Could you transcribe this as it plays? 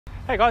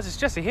Hey guys, it's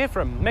Jesse here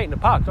from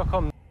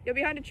meetinthepark.com. You're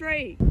behind a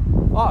tree.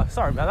 Oh,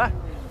 sorry about that.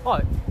 Oh,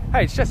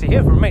 hey, it's Jesse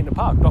here from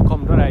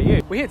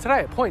meetinthepark.com.au. We're here today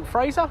at Point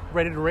Fraser,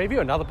 ready to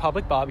review another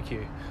public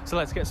barbecue. So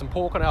let's get some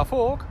pork on our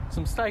fork,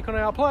 some steak on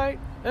our plate,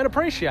 and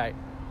appreciate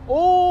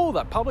all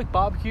that public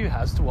barbecue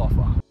has to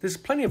offer. There's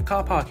plenty of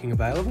car parking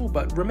available,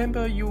 but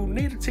remember you'll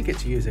need a ticket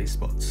to use these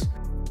spots.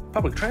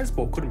 Public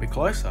transport couldn't be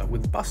closer,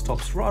 with bus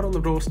stops right on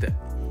the doorstep.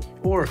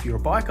 Or if you're a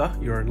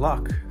biker, you're in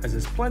luck, as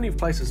there's plenty of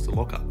places to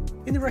lock up.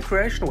 In the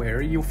recreational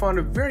area, you'll find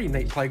a very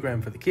neat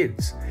playground for the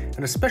kids,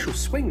 and a special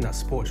swing that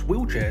supports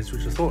wheelchairs,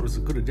 which I thought was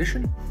a good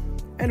addition,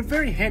 and a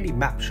very handy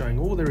map showing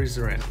all there is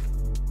around.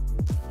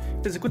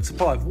 There's a good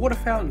supply of water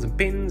fountains and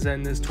bins,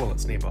 and there's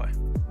toilets nearby.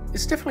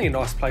 It's definitely a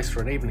nice place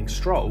for an evening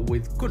stroll,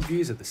 with good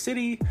views of the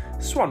city,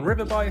 Swan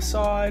River by your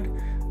side,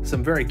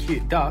 some very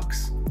cute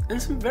ducks,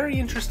 and some very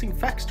interesting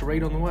facts to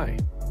read on the way.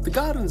 The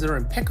gardens are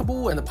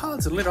impeccable and the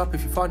paths are lit up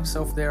if you find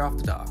yourself there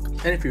after dark.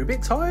 And if you're a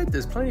bit tired,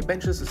 there's plenty of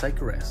benches to take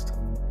a rest.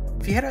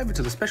 If you head over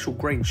to the special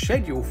green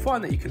shed, you'll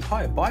find that you can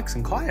hire bikes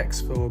and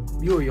kayaks for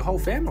you or your whole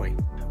family.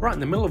 Right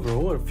in the middle of it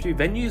all are a few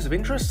venues of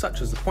interest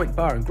such as the Point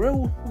Bar and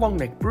Grill, Long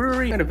Neck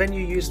Brewery, and a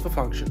venue used for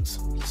functions.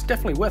 It's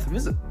definitely worth a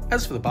visit.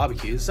 As for the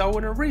barbecues, they were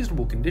in a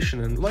reasonable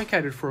condition and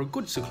located for a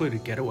good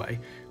secluded getaway,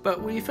 but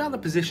we found the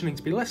positioning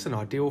to be less than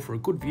ideal for a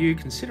good view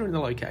considering the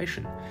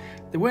location.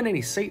 There weren't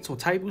any seats or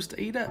tables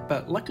to eat at,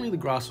 but luckily the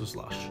grass was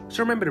lush,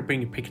 so remember to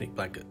bring your picnic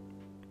blanket.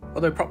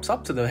 Although props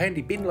up to the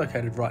handy bin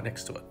located right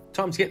next to it.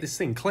 Time to get this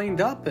thing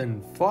cleaned up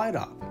and fired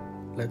up.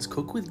 Let's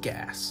cook with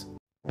gas.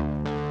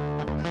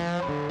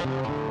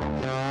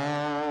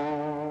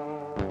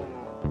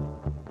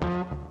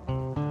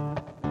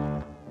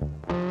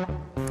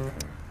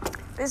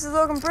 This is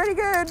looking pretty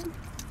good.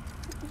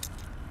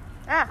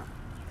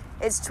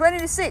 It's 20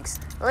 to 6.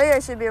 Leo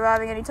should be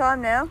arriving any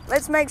time now.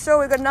 Let's make sure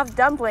we've got enough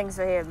dumplings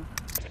for him.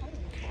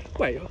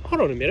 Wait,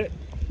 hold on a minute.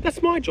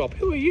 That's my job.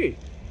 Who are you?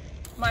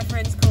 My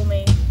friends call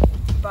me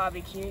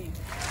BBQ.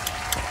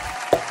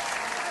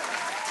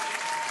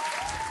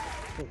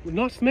 Well,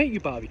 nice to meet you,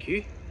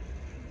 barbecue.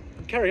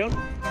 Carry on.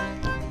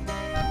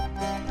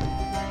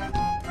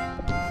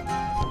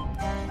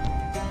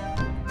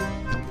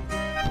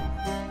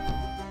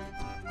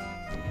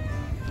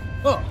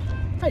 Oh,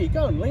 how you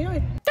going, Leo?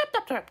 Tap,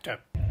 tap, tap,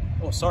 tap.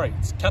 Oh, sorry,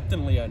 it's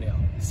Captain Leo now,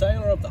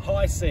 sailor of the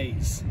high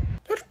seas.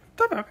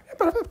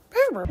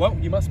 Well,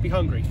 you must be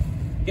hungry.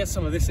 Get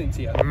some of this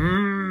into you.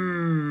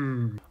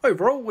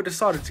 Overall, we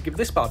decided to give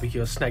this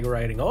barbecue a snagger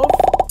rating of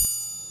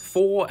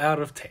 4 out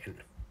of 10.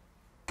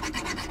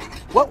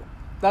 Well,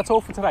 that's all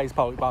for today's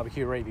public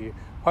barbecue review.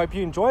 Hope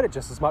you enjoyed it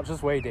just as much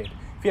as we did.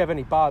 If you have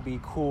any barbie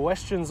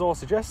questions or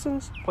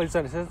suggestions, please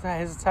don't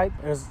hesitate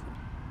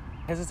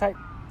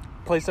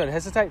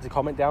to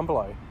comment down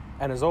below.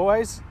 And as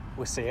always,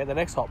 we'll see you at the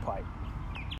next hot plate.